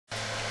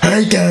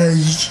Hi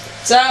guys.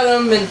 It's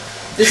Adam and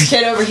this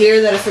kid over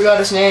here that I forgot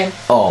his name.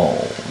 Oh,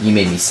 you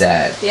made me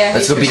sad. Yeah.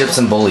 Let's go beat up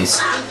some bullies.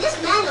 This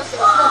manual says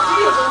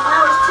video game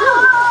powers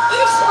too. It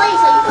explains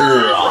how you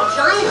can a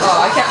giant.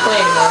 Oh, I can't play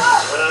anymore.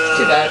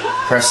 Too bad.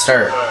 Press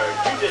start.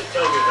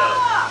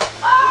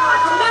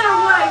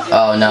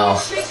 Oh no.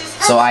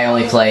 So I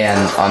only play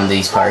on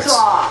these parts.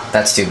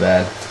 That's too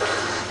bad.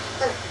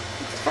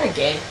 It's kind of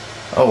gay.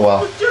 Oh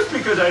well. Just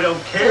because I don't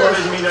care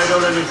doesn't mean I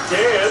don't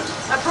understand.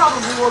 I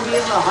probably won't be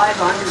able to hide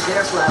behind his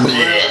hair flap.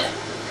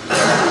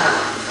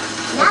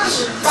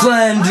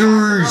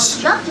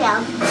 Flanders! Duck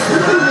down. You can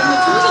win the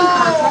eating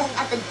contest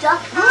at the duck.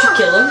 Did you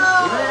kill him?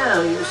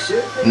 Well, you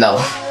should. No.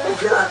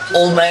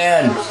 Old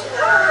man!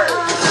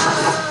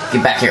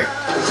 Get back here.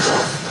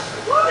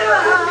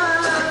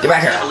 Get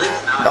back here.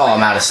 Oh,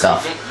 I'm out of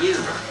stuff.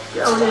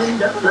 Don't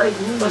end up like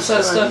me. What's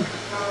that stuff?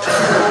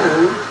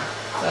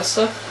 That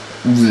stuff?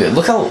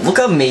 Look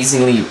how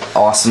amazingly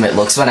awesome it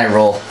looks when I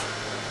roll.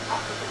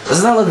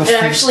 Doesn't that look It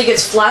actually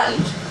gets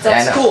flattened.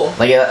 That's yeah, I know. cool.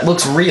 Like it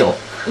looks real.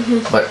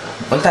 But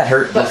wouldn't that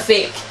hurt? But look,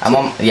 fake. I'm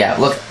on. Yeah,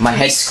 look, my He's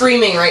head's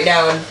screaming right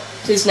now and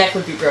his neck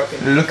would be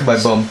broken. Look at my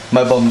bum.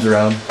 My bum's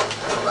around.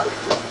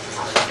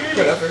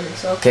 Whatever.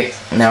 So. Okay,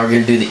 now we're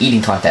gonna do the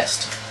eating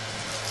contest.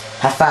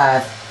 High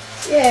five.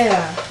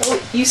 Yeah. Oh,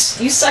 you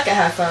suck at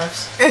high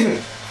fives.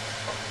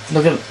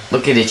 Look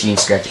at Itchy and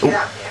Scratchy. Ooh.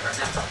 No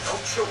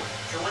chewing.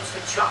 Chewing's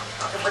the chop.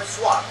 Nothing but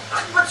swallow.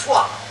 Nothing but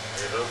swallow.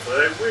 If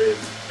I win.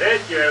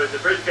 Last year I was the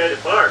first guy to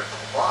bark.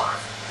 Barf,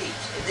 please,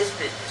 in this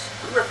business,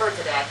 we refer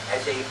to that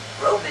as a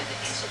Roman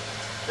incident.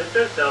 That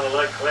does sound a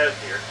lot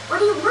classier. What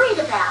are you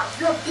worried about?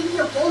 You have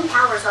video game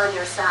powers on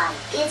your side.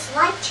 It's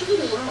like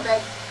cheating,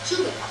 but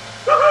cheating.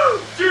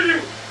 Woohoo!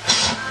 Cheating!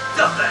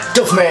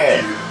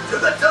 Duffman!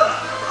 To the tub.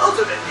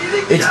 Ultimate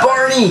eating. It's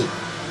Barney!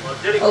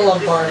 I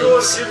love Barney.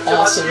 He's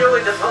awesome.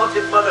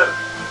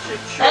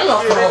 I'm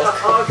not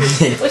Hulk.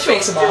 Which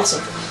makes him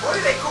awesome.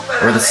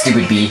 Or the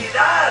stupid bee.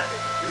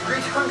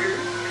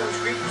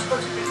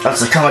 That's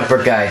the comic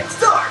book guy.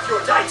 Start your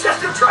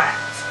digestive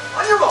tracts.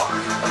 On your mark.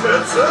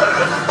 That's it.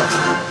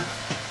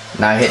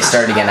 Now hit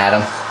start again,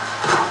 Adam.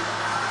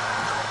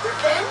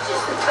 Revenge is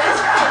the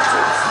best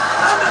vengeance.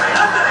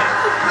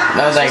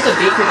 No, Supposed to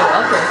beat people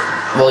up or?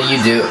 well,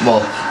 you do.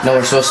 Well, no,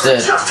 we're supposed to.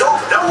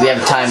 We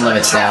have time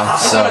limits now, I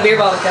want a so beer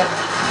bottle cap.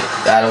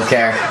 I don't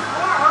care.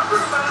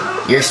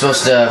 You're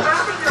supposed to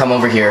come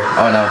over here.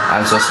 Oh no,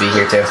 I'm supposed to be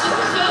here too.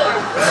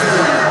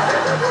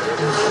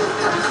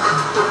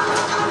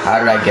 How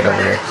did I get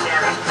over here?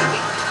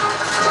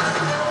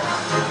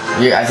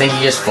 I think you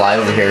just fly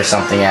over here or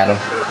something, Adam.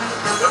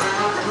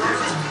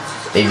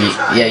 Maybe,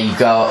 yeah, you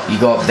go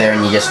up there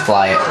and you just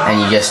fly it,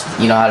 and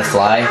you know how to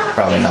fly?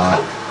 Probably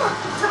not.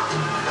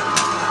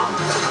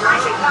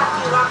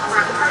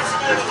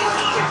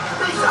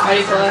 How do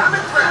you play?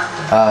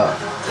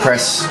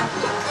 Press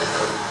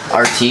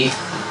RT.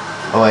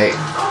 Oh wait,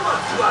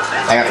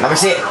 let me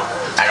see it.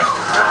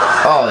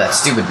 Oh, that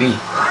stupid bee.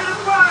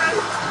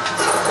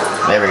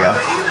 There we go.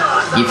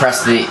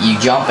 You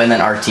jump and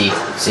then RT.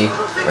 See?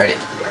 Ready?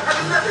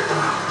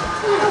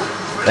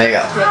 There you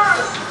go.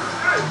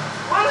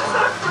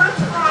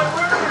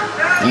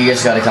 You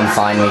just gotta come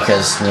find me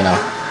because, you know.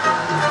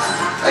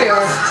 There you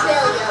are.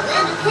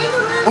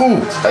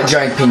 Ooh, a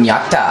giant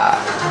piñata.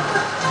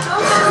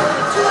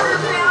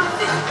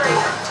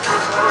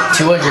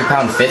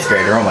 200-pound fifth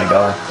grader, oh my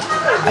god.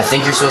 I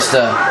think you're supposed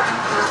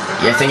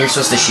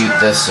to shoot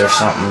this or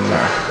something.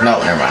 Or, no,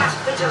 never mind.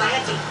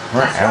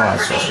 Where am I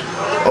supposed to?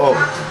 Oh,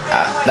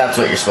 that's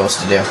what you're supposed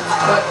to do.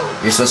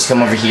 You're supposed to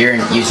come over here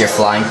and use your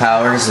flying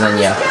powers, and then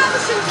you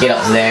get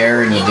up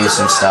there and you do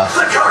some stuff.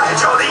 The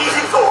carnage on the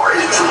eating floor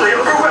is truly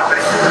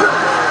overwhelming.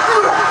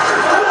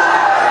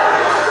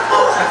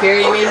 Up here,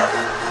 you mean?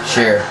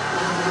 Sure.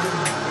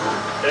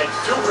 That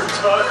super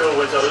taco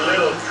was a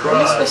little Where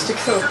am I dry. supposed to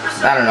go?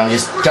 I don't know,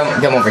 just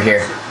come over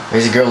here.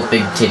 There's a girl with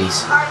big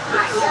titties.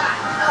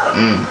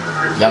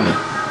 Yummy.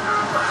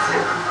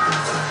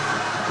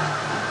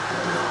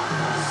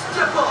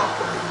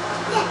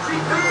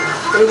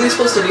 What are we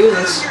supposed to do with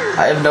this?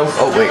 I have no.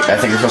 Oh wait, I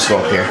think you're supposed to go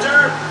up here.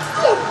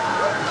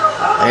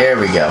 There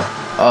we go.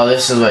 Oh,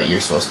 this is what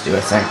you're supposed to do,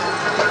 I think.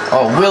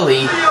 Oh,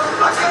 Willie.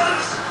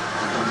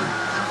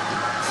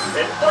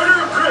 And order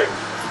of drink.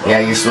 Yeah,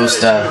 you're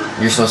supposed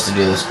to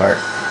do this part.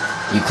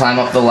 You climb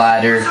up the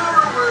ladder,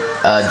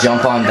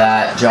 jump on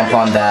that.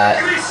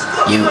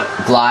 You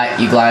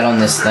glide on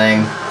this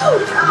thing.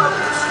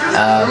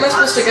 Where am I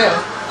supposed to go?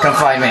 Come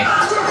find me.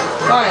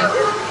 Fine.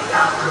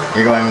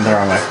 You're going the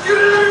wrong way.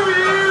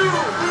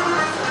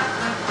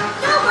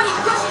 Nobody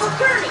pushes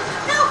Gurney.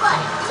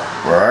 Nobody.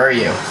 Where are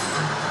you?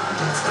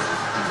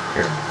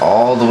 You're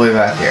all the way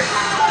back here.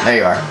 There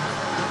you are.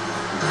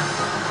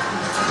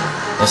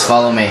 Just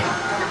follow me.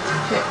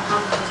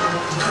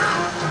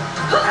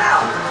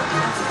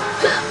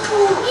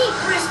 Eat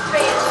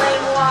wristband,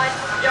 lame one.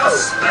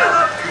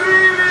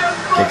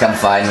 Okay, come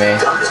find me.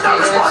 Okay,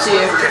 I see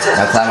you.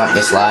 Now climb up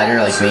this ladder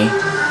like me.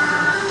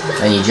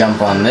 Then you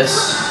jump on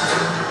this,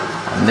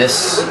 and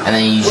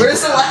then you use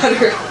Where's the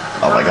ladder?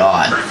 Oh my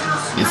god.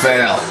 You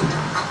fail.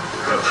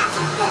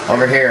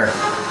 Over here.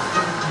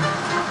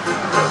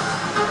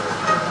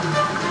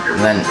 And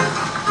then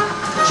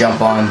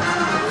jump on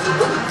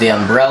the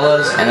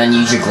umbrellas, and then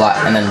use your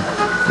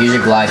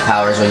glide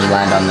powers when you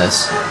land on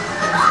this.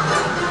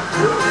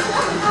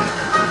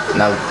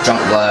 Now jump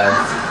glide.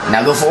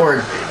 Now go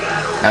forward.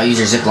 Now use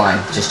your zip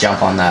line. Just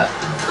jump on that.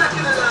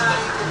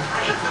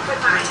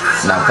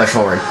 Now push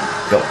forward.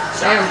 Go.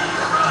 Damn.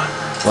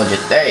 Well,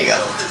 just there you go.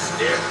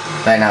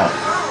 Right now,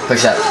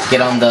 push that.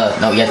 Get on the.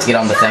 No, you have to get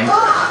on the thing.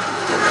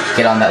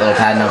 Get on that little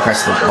pad. Now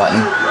press the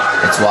button.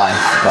 It's Y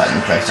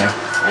button pressing. I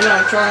know.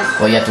 I'm trying.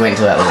 Well, you have to wait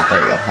until that little.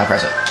 There you go. Now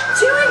press it.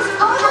 Chewing's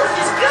almost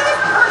as good as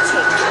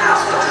punching.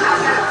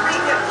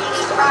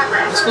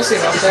 I'm supposed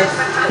to get up there.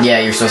 Yeah,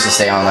 you're supposed to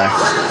stay on there.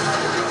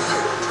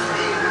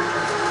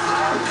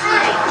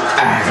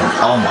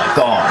 Oh my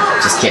god.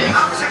 Just kidding.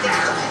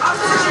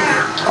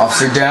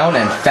 Officer down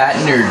and fat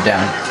nerd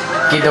down.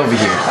 Get over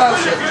here. Oh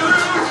shit.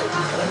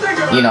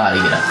 You know how to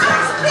get up there.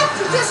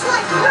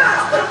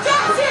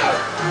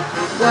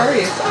 Where are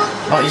you?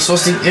 Oh, you're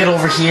supposed to get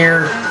over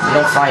here. You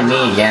don't find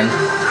me again. You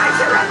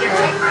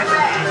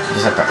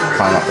just have to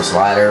climb up this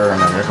ladder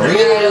and then just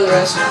Yeah, I know the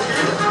rest.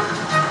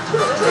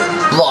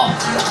 Blob.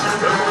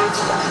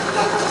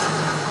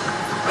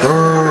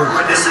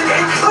 This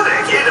ain't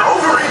clinic in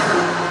over it.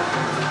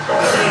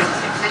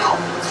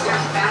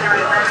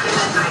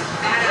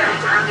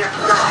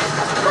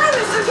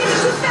 Pirates are getting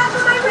too fat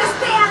for my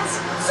wristbands.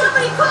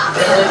 Somebody pop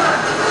it. Really?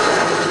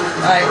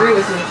 I agree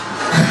with you.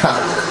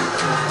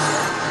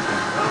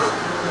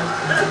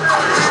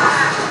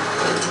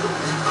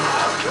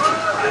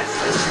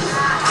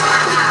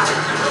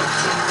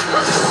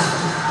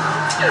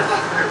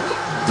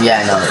 Yeah,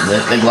 I know.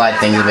 The glide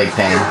thing's a big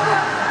pain.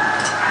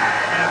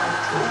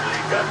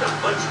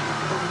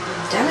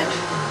 Damn it.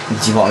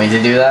 Do you want me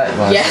to do that? You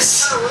want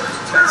Yes.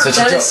 Switch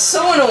That it is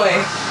so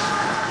annoying.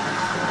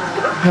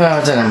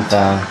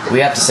 We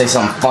have to say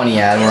something funny,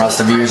 Adam, or else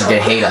the viewers are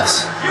gonna hate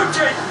us.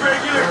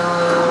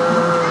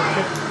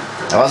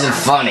 That wasn't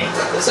funny.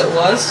 Yes, it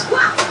was.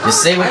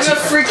 Just say I'm what a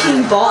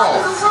freaking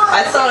ball.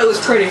 I thought it was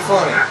pretty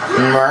funny.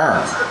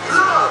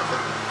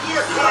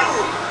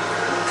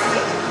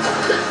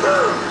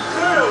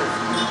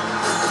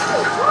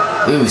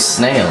 you. Ooh,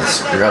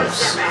 snails.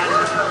 Gross.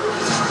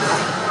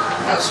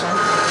 That was fun.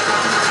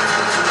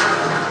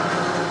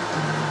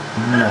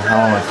 Where the hell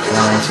am I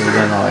flying to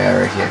again? Oh, yeah,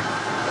 right here.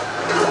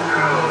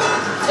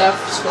 Duff,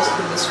 supposed to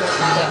be this way.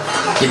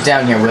 Duff. Get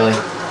down here, Willie.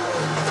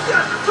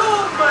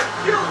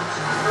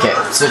 Okay,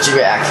 switch it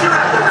back.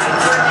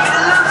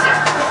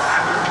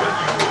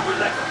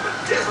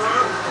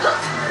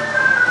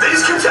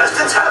 These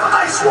contestants have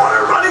ice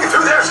water running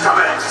through their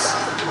stomachs.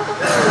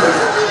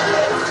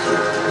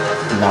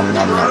 Nom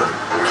nom nom.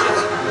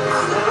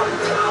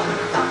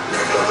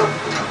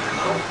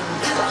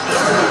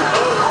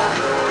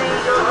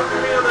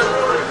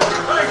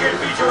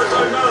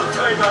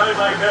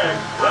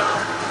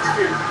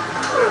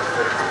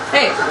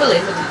 Hey, Willie.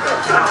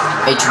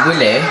 It's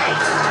Willie.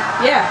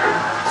 Yeah,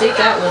 take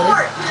that, Willie.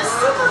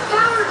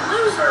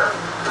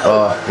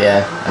 Oh,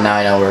 yeah. Now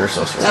I know where we're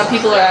supposed to Now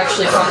people are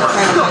actually trying to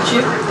punch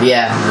you.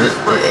 Yeah,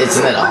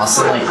 isn't it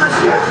awesome? Like,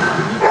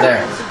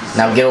 there.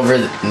 Now get over.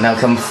 Now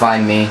come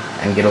find me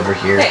and get over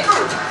here. Hey.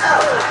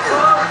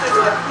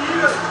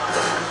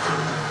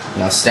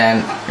 Now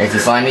stand. If you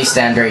find me,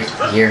 stand right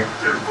here.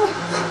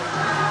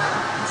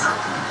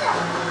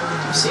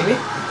 You see me?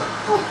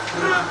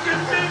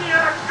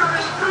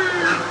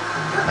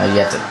 You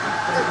have to.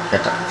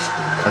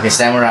 Okay,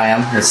 stand where I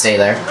am. Let's stay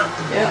there.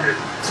 Yeah.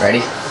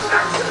 Ready?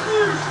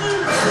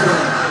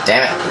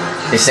 Damn it!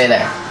 Just stay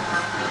there.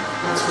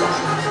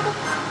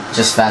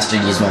 Just faster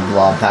use my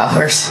blob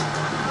powers.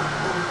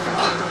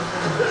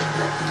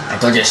 I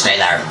told you to stay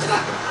there.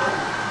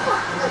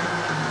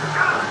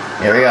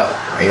 Here we go.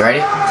 Are you ready?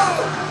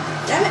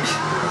 Damn it.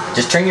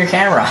 Just turn your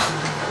camera.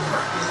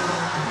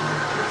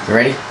 You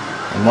ready?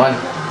 In 1,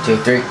 2,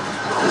 3.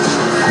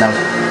 No.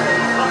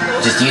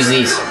 Just use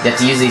these. You have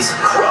to use these.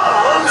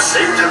 Crumbs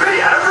seem to be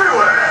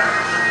everywhere.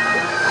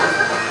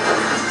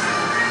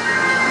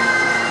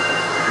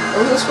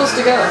 Where was I supposed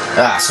to go?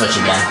 Ah, switch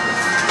again.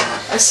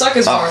 I suck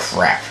as Oh, Mark.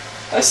 crap.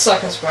 I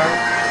suck as Mark.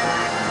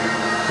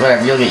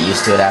 Whatever, you'll get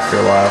used to it after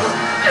a while.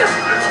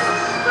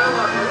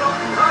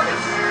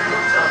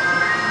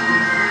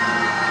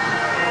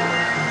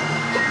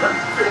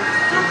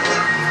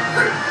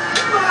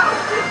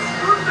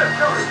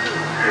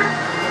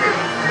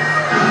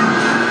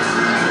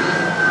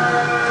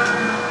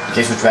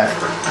 Okay, switch back.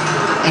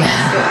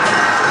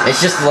 It's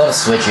just a lot of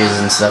switches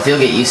and stuff. You'll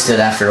get used to it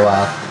after a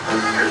while.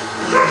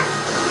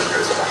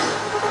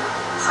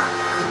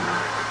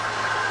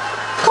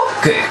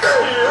 Cupcake!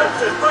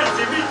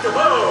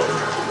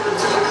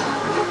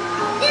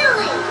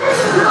 Italy!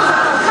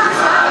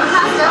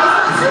 Pasta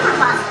is super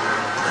pasta.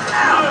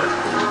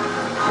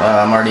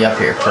 Well, I'm already up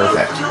here.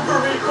 Perfect. I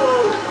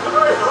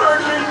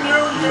hardly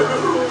knew you.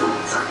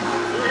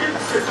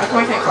 How come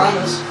I can't climb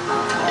this?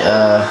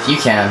 You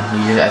can.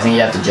 I think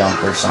you have to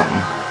jump or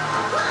something.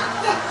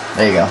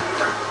 There you go.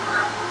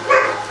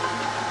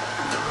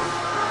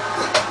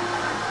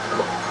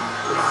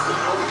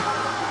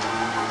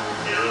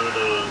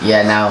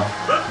 Yeah, now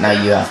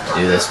you have to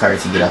do this part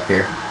if you get up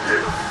here.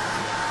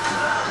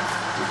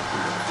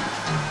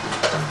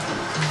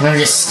 No,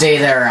 just stay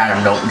there,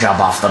 Adam. Don't jump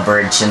off the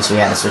bridge since we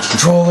had to switch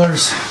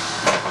controllers.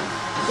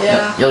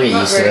 Yeah. You'll get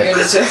used to it.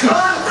 This is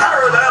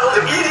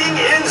unparalleled eating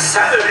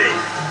insanity.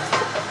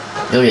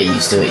 You'll get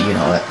used to it, you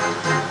know it.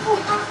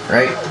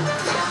 Right?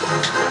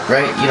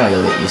 Right? You know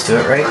you'll get used to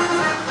it, right?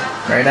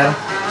 Right, Adam?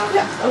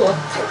 Yeah, I will.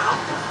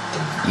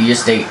 You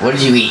just ate. What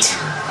did you eat?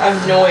 I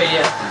have no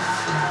idea.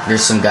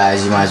 There's some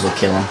guys, you might as well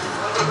kill them.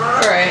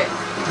 Alright.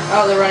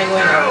 Oh, they're running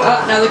away now.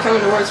 Oh, now they're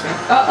coming towards me.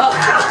 Oh.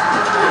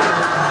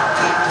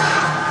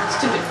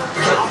 Stupid.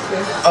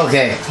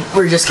 Okay,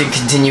 we're just gonna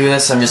continue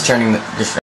this. I'm just turning the.